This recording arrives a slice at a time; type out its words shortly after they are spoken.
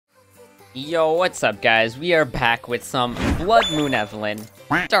Yo, what's up guys? We are back with some Blood Moon Evelynn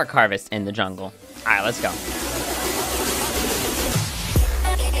Dark Harvest in the jungle. Alright, let's go.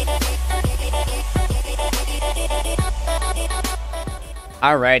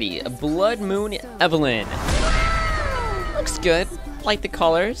 Alrighty, Blood Moon Evelynn. Looks good. Like the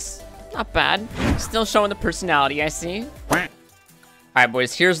colors. Not bad. Still showing the personality, I see. Alright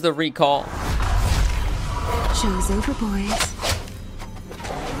boys, here's the recall. Show's over, boys.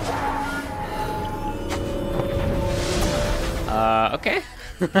 Okay.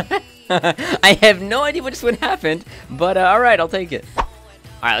 I have no idea what just would happen, but alright, I'll take it.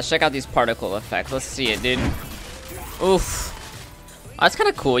 Alright, let's check out these particle effects. Let's see it, dude. Oof. Oh, that's kind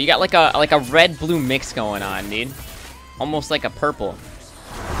of cool. You got like a red-blue mix going on, dude. Almost like a purple.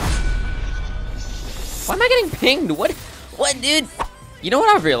 Why am I getting pinged? What, dude? You know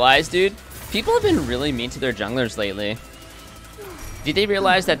what I've realized, dude? People have been really mean to their junglers lately. Did they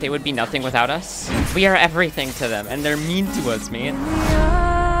realize that they would be nothing without us? We are everything to them, and they're mean to us, man.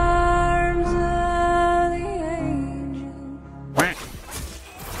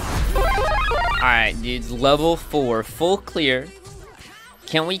 Alright, dudes, level 4, full clear.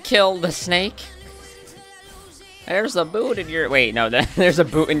 Can we kill the snake? There's a boot in your... Wait, no, there's a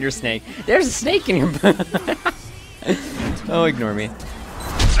boot in your snake. There's a snake in your boot. Oh, ignore me. There's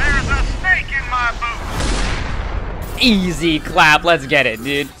a snake in my boot. Easy clap, let's get it,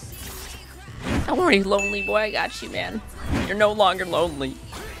 dude. Don't worry, lonely boy, I got you, man. You're no longer lonely.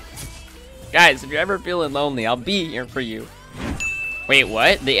 Guys, if you're ever feeling lonely, I'll be here for you. Wait,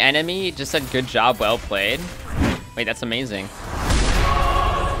 what? The enemy just said good job, well played? Wait, that's amazing.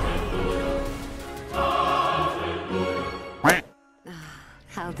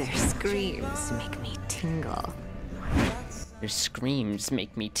 How their screams make me tingle. Your screams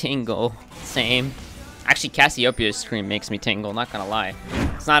make me tingle. Same. Actually, Cassiopeia's scream makes me tingle, not gonna lie.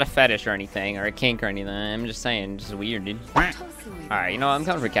 It's not a fetish or anything, or a kink or anything. I'm just saying, just weird, dude. Alright, you know what? I'm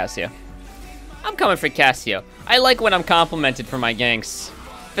coming for Cassio. I'm coming for Cassio. I like when I'm complimented for my ganks.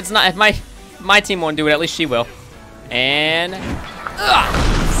 If it's not, if my team won't do it, at least she will. And...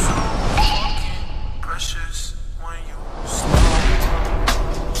 Precious when you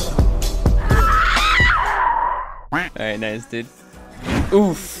Alright, nice, dude.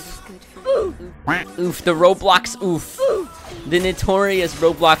 Oof. Oof, the Roblox oof. The notorious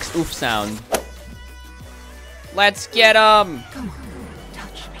Roblox oof sound. Let's get him! Come on,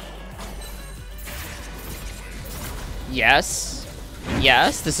 touch me. Yes.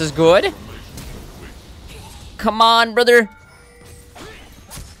 Yes, this is good. Come on, brother.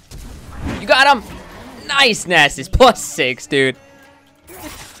 You got him! Nice, Nassus. +6, dude.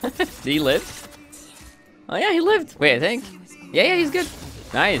 Did he live? Oh, yeah, he lived. Wait, I think. Yeah, he's good.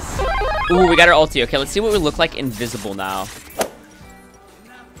 Nice. Ooh, we got our ulti. Okay, let's see what we look like invisible now.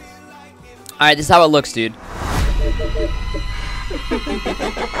 Alright, this is how it looks, dude.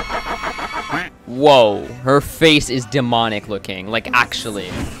 Whoa, her face is demonic looking. Like, actually.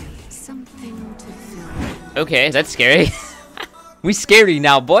 Okay, that's scary. We scary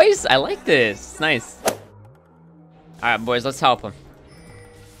now, boys. I like this. It's nice. Alright, boys, let's help him.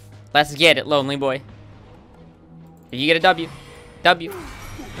 Let's get it, lonely boy. If you get a W. W.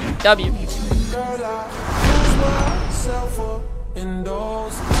 W.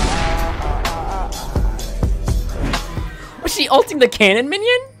 Was she ulting the cannon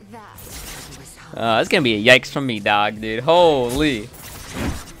minion? That's gonna be a yikes from me, dog, dude. Holy.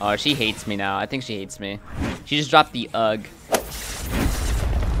 Oh, she hates me now. I think she hates me. She just dropped the UGG.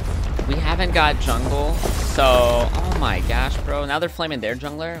 We haven't got jungle, so... Oh my gosh, bro. Now they're flaming their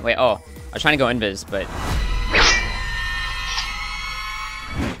jungler? Wait, oh. I was trying to go invis, but...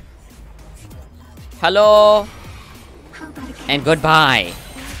 Hello. And goodbye.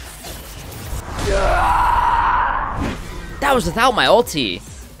 That was without my ulti.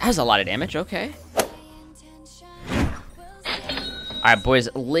 That was a lot of damage, okay. Alright, boys,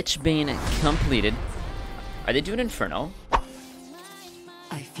 Lichbane completed. Are they doing Inferno?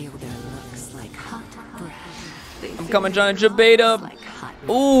 I feel their looks like hot breath. I'm coming, John, bait up.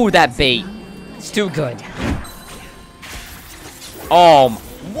 Ooh, that bait. It's too good.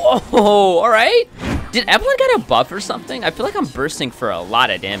 Whoa, alright. Did Evelynn get a buff or something? I feel like I'm bursting for a lot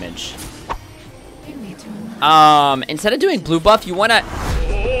of damage. Instead of doing blue buff, you wanna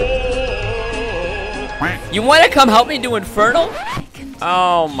come help me do Infernal?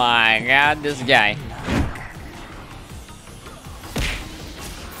 Oh my god, this guy.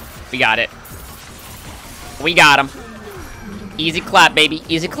 We got it. We got him. Easy clap, baby.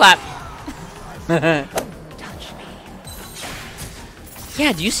 Easy clap.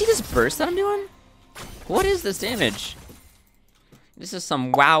 Yeah, do you see this burst that I'm doing? What is this damage? This is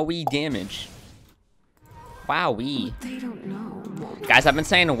some wowee damage. Wowee. They don't know. Guys, I've been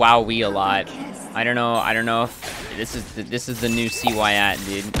saying wowee a lot. I don't know if this is the new CYAT,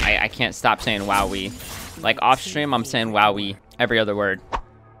 dude. I can't stop saying wowee. Like off stream, I'm saying wowee every other word.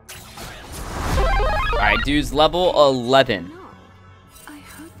 Alright, dude's level 11. No. I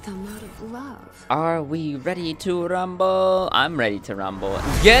hurt them out of love. Are we ready to rumble? I'm ready to rumble.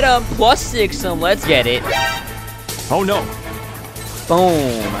 Get him, +6 him, let's get it. Oh no.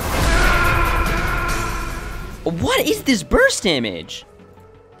 Boom. What is this burst damage?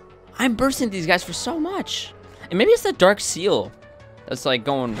 I'm bursting these guys for so much. And maybe it's the dark seal that's like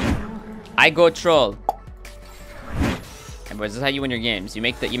going, I go troll. And boys, this is how you win your games. You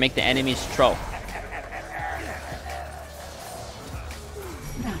make the enemies troll.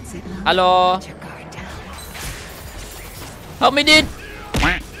 That's it. Hello. Let your guard down. Help me, dude.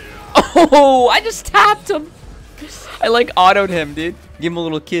 Oh, I just tapped him. I like autoed him, dude. Give him a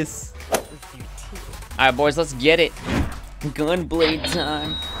little kiss. Alright, boys, let's get it. Gunblade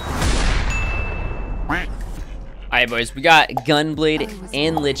time. Alright, boys, we got Gunblade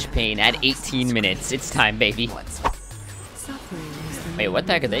and Lich Pain at 18 minutes. It's time, baby. Wait, what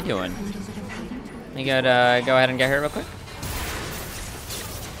the heck are they doing? You gotta go ahead and get her real quick.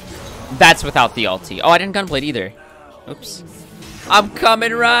 That's without the ulti. Oh, I didn't Gunblade either. Oops. I'm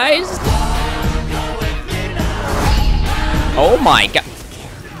coming, Rise. Oh my god.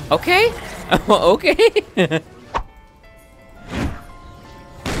 Okay. Okay.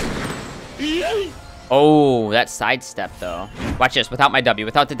 Oh, that sidestep though. Watch this, without my W,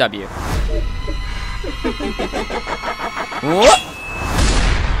 without the W. What?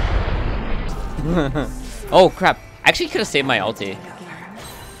 Oh crap. I actually could have saved my ulti.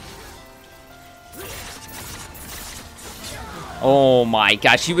 Oh my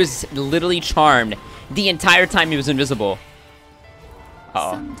gosh, he was literally charmed the entire time he was invisible.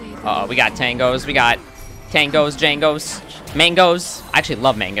 Uh-oh. Uh-oh, we got tangos, we got tangos, jangos, mangoes. I actually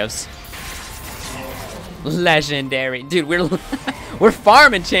love mangoes. Legendary. Dude, we're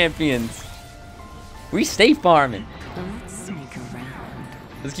farming champions. We stay farming. Let's sneak around.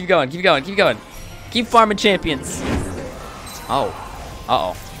 Let's keep going, keep going, keep going. Keep farming champions. Oh.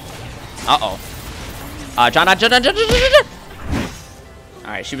 Uh-oh. Uh-oh. John.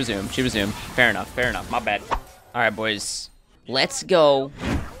 Alright, she resumed. Fair enough. My bad. Alright, boys. Let's go.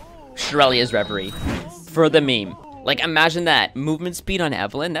 Shirelia's Reverie. For the meme. Like, imagine that. Movement speed on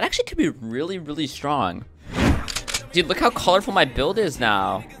Evelynn. That actually could be really, really strong. Dude, look how colorful my build is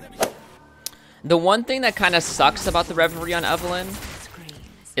now. The one thing that kind of sucks about the Reverie on Evelynn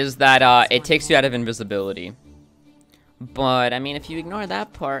is that it takes you out of invisibility. But, I mean, if you ignore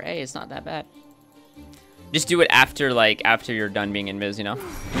that part, hey, it's not that bad. Just do it after, like, after you're done being invis, you know?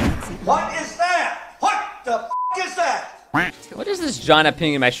 What is that? What the f*** is that? What is this Jonna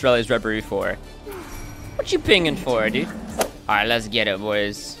pinging my Shirelia's Reverie for? What you pinging for, dude? Alright, let's get it,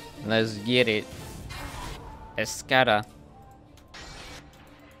 boys. Let's get it. Escada.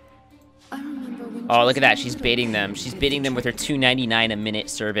 Oh, look at that. She's baiting them. She's baiting them with her $2.99 a minute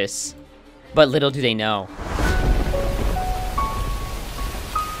service. But little do they know.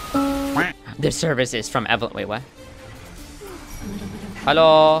 The service is from Evelynn. Wait, what?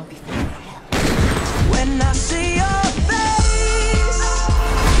 Hello? When I see your face.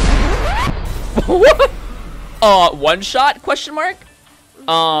 What? One shot? Question mark?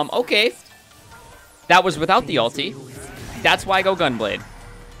 Okay. That was without the ulti. That's why I go Gunblade.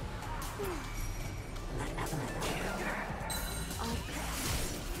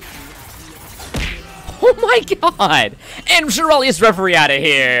 Oh my god! And Shirelia's Reverie out of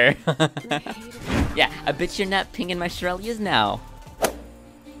here! Yeah, I bet you're not pinging my Shirelia's now.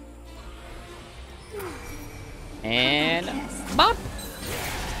 And... bop!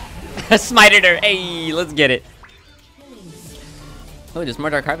 Smited her! Hey, let's get it. Oh, there's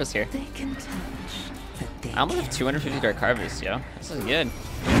more Dark Harvest here. I almost have 250 Dark Harvest, yo. This is good.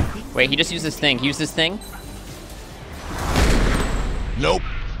 Wait, he just used this thing. He used this thing? Nope.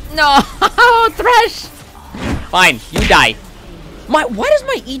 No! Thresh! Fine, you die. Why does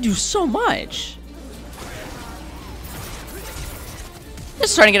my E do so much? This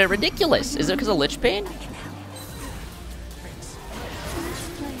is starting to get ridiculous. Is it because of Lich Pain?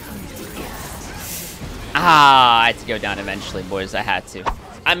 Ah, I had to go down eventually, boys. I had to.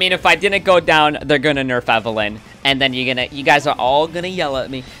 I mean, if I didn't go down, they're gonna nerf Evelynn, and then you guys are all gonna yell at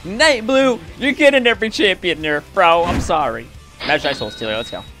me. Night Blue, you're getting every champion nerf, bro. I'm sorry. Magi Soul Stealer,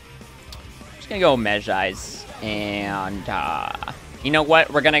 let's go. Just gonna go Magi's, and you know what?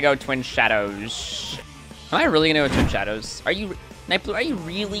 We're gonna go Twin Shadows. Am I really gonna go Twin Shadows? Are you, Night Blue? Are you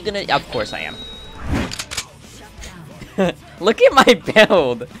really gonna? Of course I am. Look at my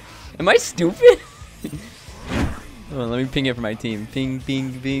build. Am I stupid? Oh, let me ping it for my team. Ping,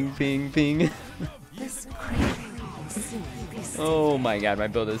 ping, ping, ping, ping. This craving will soon be Oh my god, my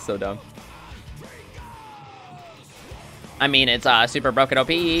build is so dumb. I mean, it's super broken OP.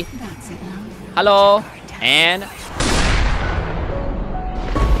 That's it now. Hello, and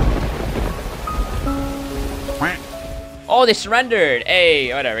oh, they surrendered.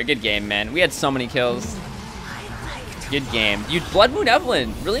 Hey, whatever. Good game, man. We had so many kills. Good game. You Blood Moon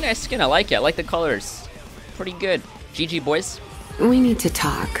Evelynn. Really nice skin. I like it. I like the colors. Pretty good. GG, boys. We need to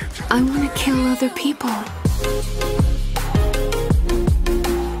talk. I want to kill other people.